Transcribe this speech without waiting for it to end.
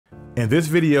In this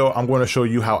video, I'm going to show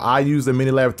you how I use the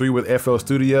MiniLab 3 with FL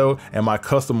Studio and my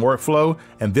custom workflow,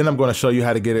 and then I'm going to show you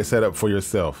how to get it set up for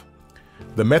yourself.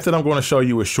 The method I'm going to show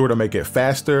you is sure to make it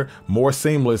faster, more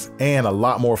seamless, and a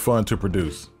lot more fun to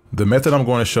produce. The method I'm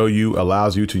going to show you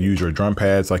allows you to use your drum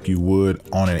pads like you would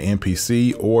on an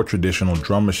MPC or traditional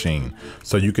drum machine.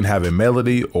 So you can have a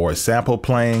melody or a sample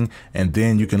playing, and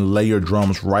then you can lay your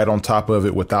drums right on top of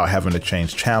it without having to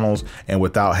change channels and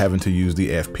without having to use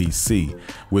the FPC.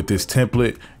 With this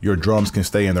template, your drums can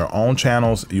stay in their own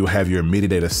channels, you'll have your MIDI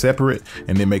data separate,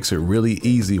 and it makes it really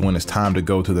easy when it's time to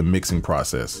go to the mixing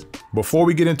process. Before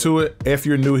we get into it, if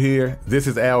you're new here, this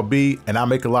is Al B, and I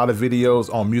make a lot of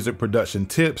videos on music production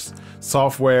tips,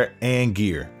 software, and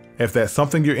gear. If that's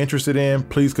something you're interested in,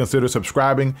 please consider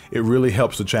subscribing. It really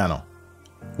helps the channel.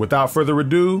 Without further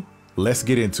ado, let's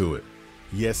get into it.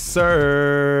 Yes,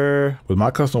 sir. With my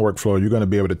custom workflow, you're going to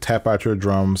be able to tap out your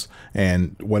drums,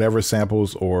 and whatever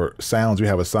samples or sounds you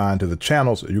have assigned to the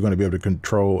channels, you're going to be able to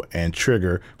control and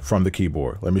trigger from the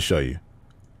keyboard. Let me show you.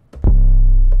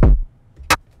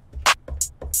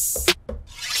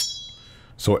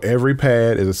 So every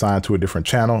pad is assigned to a different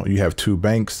channel. You have 2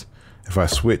 banks. If I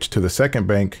switch to the second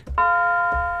bank,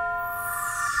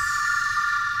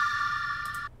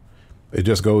 it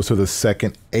just goes to the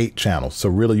second 8 channels. So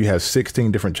really you have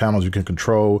 16 different channels you can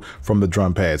control from the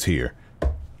drum pads here.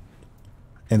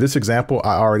 In this example,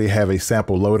 I already have a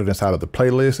sample loaded inside of the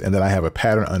playlist, and then I have a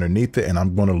pattern underneath it, and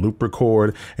I'm going to loop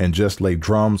record and just lay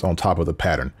drums on top of the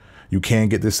pattern. You can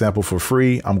get this sample for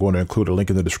free. I'm going to include a link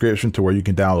in the description to where you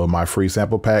can download my free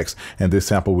sample packs, and this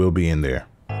sample will be in there.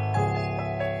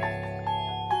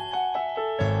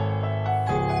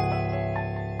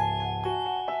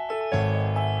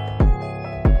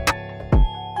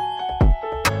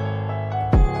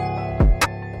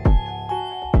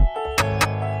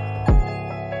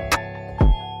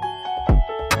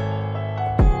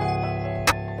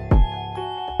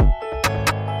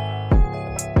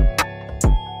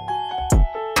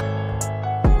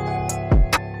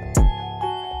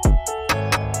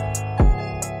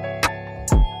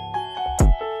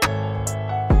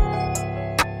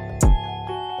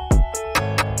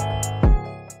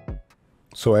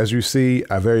 So as you see,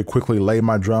 I very quickly lay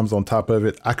my drums on top of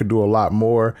it. I could do a lot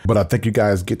more, but I think you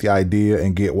guys get the idea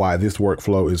and get why this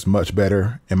workflow is much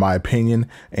better in my opinion.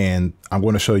 And I'm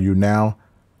going to show you now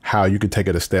how you can take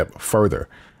it a step further.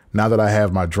 Now that I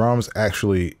have my drums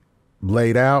actually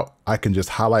laid out, I can just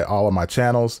highlight all of my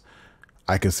channels.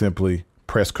 I can simply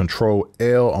press Control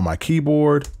L on my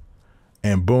keyboard,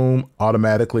 and boom,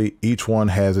 automatically each one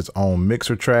has its own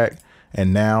mixer track.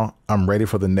 And now I'm ready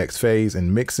for the next phase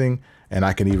in mixing. And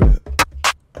I can even,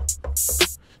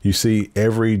 you see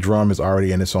every drum is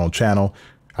already in its own channel.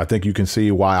 I think you can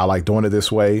see why I like doing it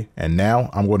this way. And now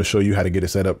I'm going to show you how to get it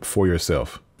set up for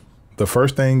yourself. The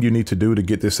first thing you need to do to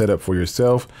get this set up for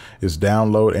yourself is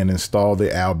download and install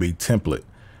the Al B template.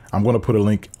 I'm going to put a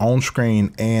link on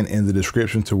screen and in the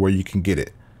description to where you can get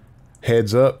it.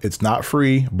 Heads up, it's not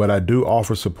free, but I do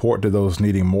offer support to those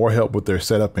needing more help with their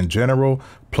setup in general.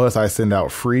 Plus I send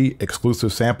out free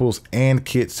exclusive samples and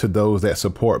kits to those that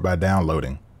support by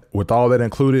downloading. With all that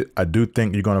included, I do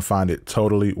think you're going to find it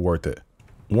totally worth it.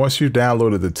 Once you've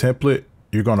downloaded the template,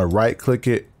 you're going to right click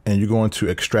it and you're going to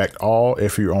extract all.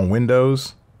 If you're on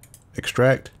Windows,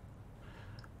 extract.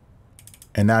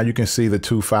 And now you can see the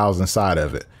 2 files inside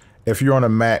of it. If you're on a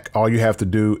Mac, all you have to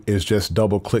do is just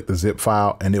double click the zip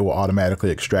file and it will automatically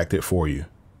extract it for you.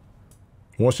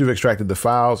 Once you've extracted the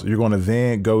files, you're going to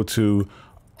then go to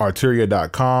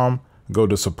arturia.com, go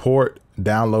to support,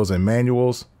 downloads and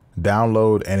manuals,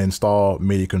 download and install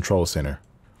MIDI Control Center.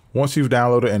 Once you've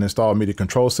downloaded and installed MIDI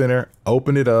Control Center,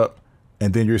 open it up,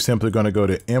 and then you're simply going to go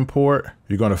to import.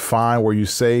 You're going to find where you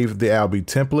saved the Al B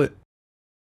template,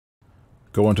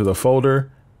 go into the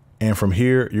folder, and from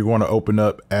here, you're going to open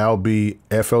up Al B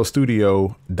FL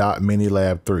Studio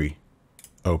MiniLab 3.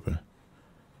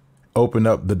 Open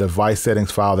up the device settings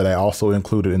file that I also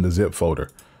included in the zip folder.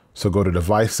 So go to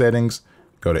device settings,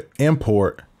 go to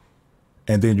import,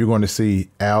 and then you're going to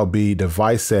see Al B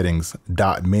device settings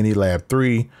 .minilab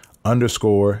 3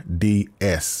 _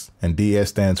 DS, and DS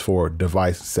stands for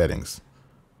device settings.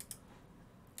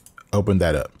 Open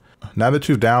that up. Now that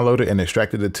you've downloaded and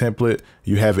extracted the template,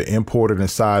 you have it imported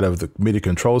inside of the MIDI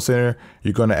Control Center.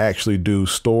 You're going to actually do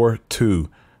Store To.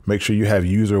 Make sure you have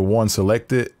User 1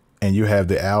 selected and you have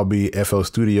the Al B FL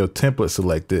Studio template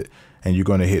selected, and you're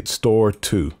going to hit Store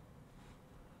To.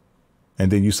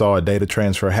 And then you saw a data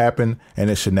transfer happen, and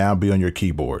it should now be on your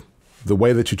keyboard. The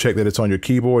way that you check that it's on your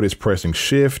keyboard is pressing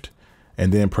Shift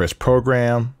and then press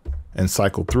Program and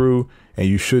cycle through, and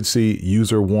you should see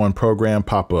User 1 program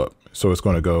pop up. So it's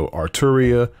going to go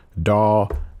Arturia, DAW,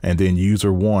 and then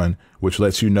user 1, which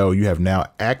lets you know you have now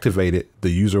activated the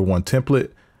user 1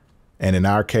 template. And in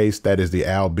our case, that is the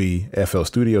ALB FL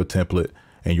Studio template,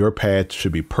 and your pad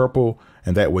should be purple.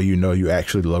 And that way, you know you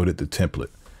actually loaded the template.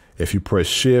 If you press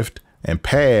shift and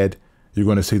pad, you're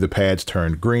going to see the pads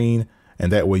turn green.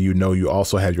 And that way, you know you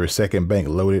also have your second bank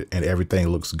loaded and everything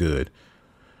looks good.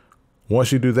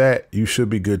 Once you do that, you should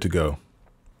be good to go.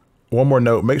 One more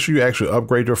note, make sure you actually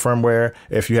upgrade your firmware.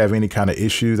 If you have any kind of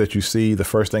issue that you see, the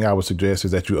first thing I would suggest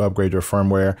is that you upgrade your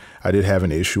firmware. I did have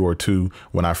an issue or two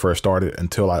when I first started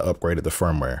until I upgraded the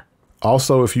firmware.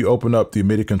 Also, if you open up the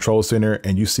MIDI control center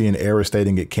and you see an error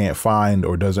stating it can't find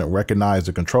or doesn't recognize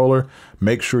the controller,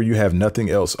 make sure you have nothing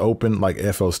else open like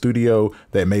FL Studio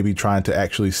that may be trying to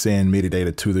actually send MIDI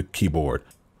data to the keyboard.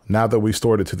 Now that we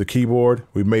stored it to the keyboard,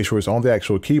 we made sure it's on the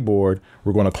actual keyboard.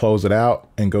 We're going to close it out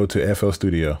and go to FL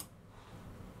Studio.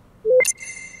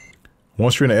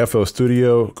 Once you're in the FL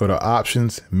Studio, go to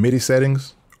Options, MIDI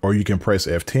Settings, or you can press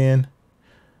F10.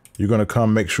 You're going to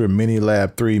come make sure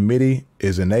MiniLab 3 MIDI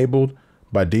is enabled.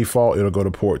 By default, it'll go to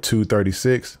port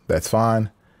 236. That's fine.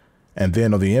 And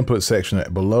then on the input section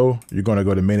below, you're going to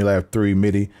go to MiniLab 3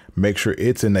 MIDI, make sure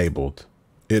it's enabled.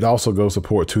 It also goes to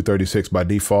port 236 by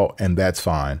default, and that's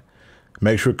fine.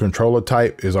 Make sure controller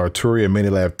type is Arturia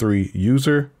MiniLab 3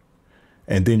 user.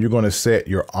 And then you're going to set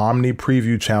your Omni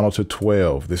preview channel to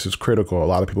 12. This is critical. A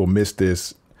lot of people miss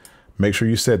this. Make sure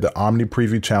you set the Omni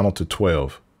preview channel to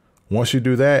 12. Once you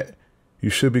do that, you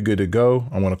should be good to go.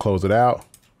 I'm going to close it out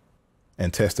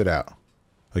and test it out.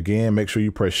 Again, make sure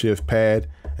you press shift pad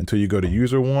until you go to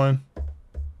user 1.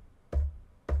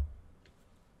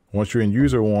 Once you're in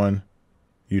user 1,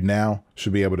 you now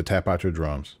should be able to tap out your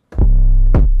drums.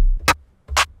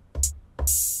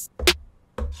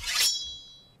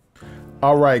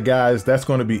 All right, guys, that's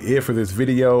going to be it for this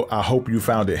video. I hope you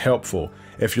found it helpful.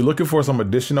 If you're looking for some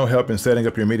additional help in setting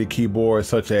up your MIDI keyboard,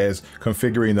 such as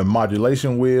configuring the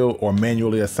modulation wheel or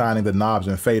manually assigning the knobs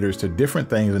and faders to different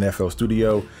things in FL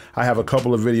Studio, I have a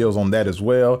couple of videos on that as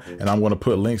well, and I'm going to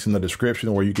put links in the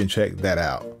description where you can check that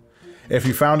out. If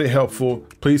you found it helpful,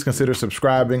 please consider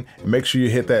subscribing and make sure you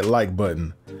hit that like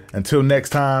button. Until next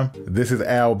time, this is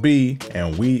Al B,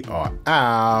 and we are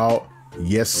out.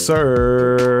 Yes,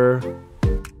 sir.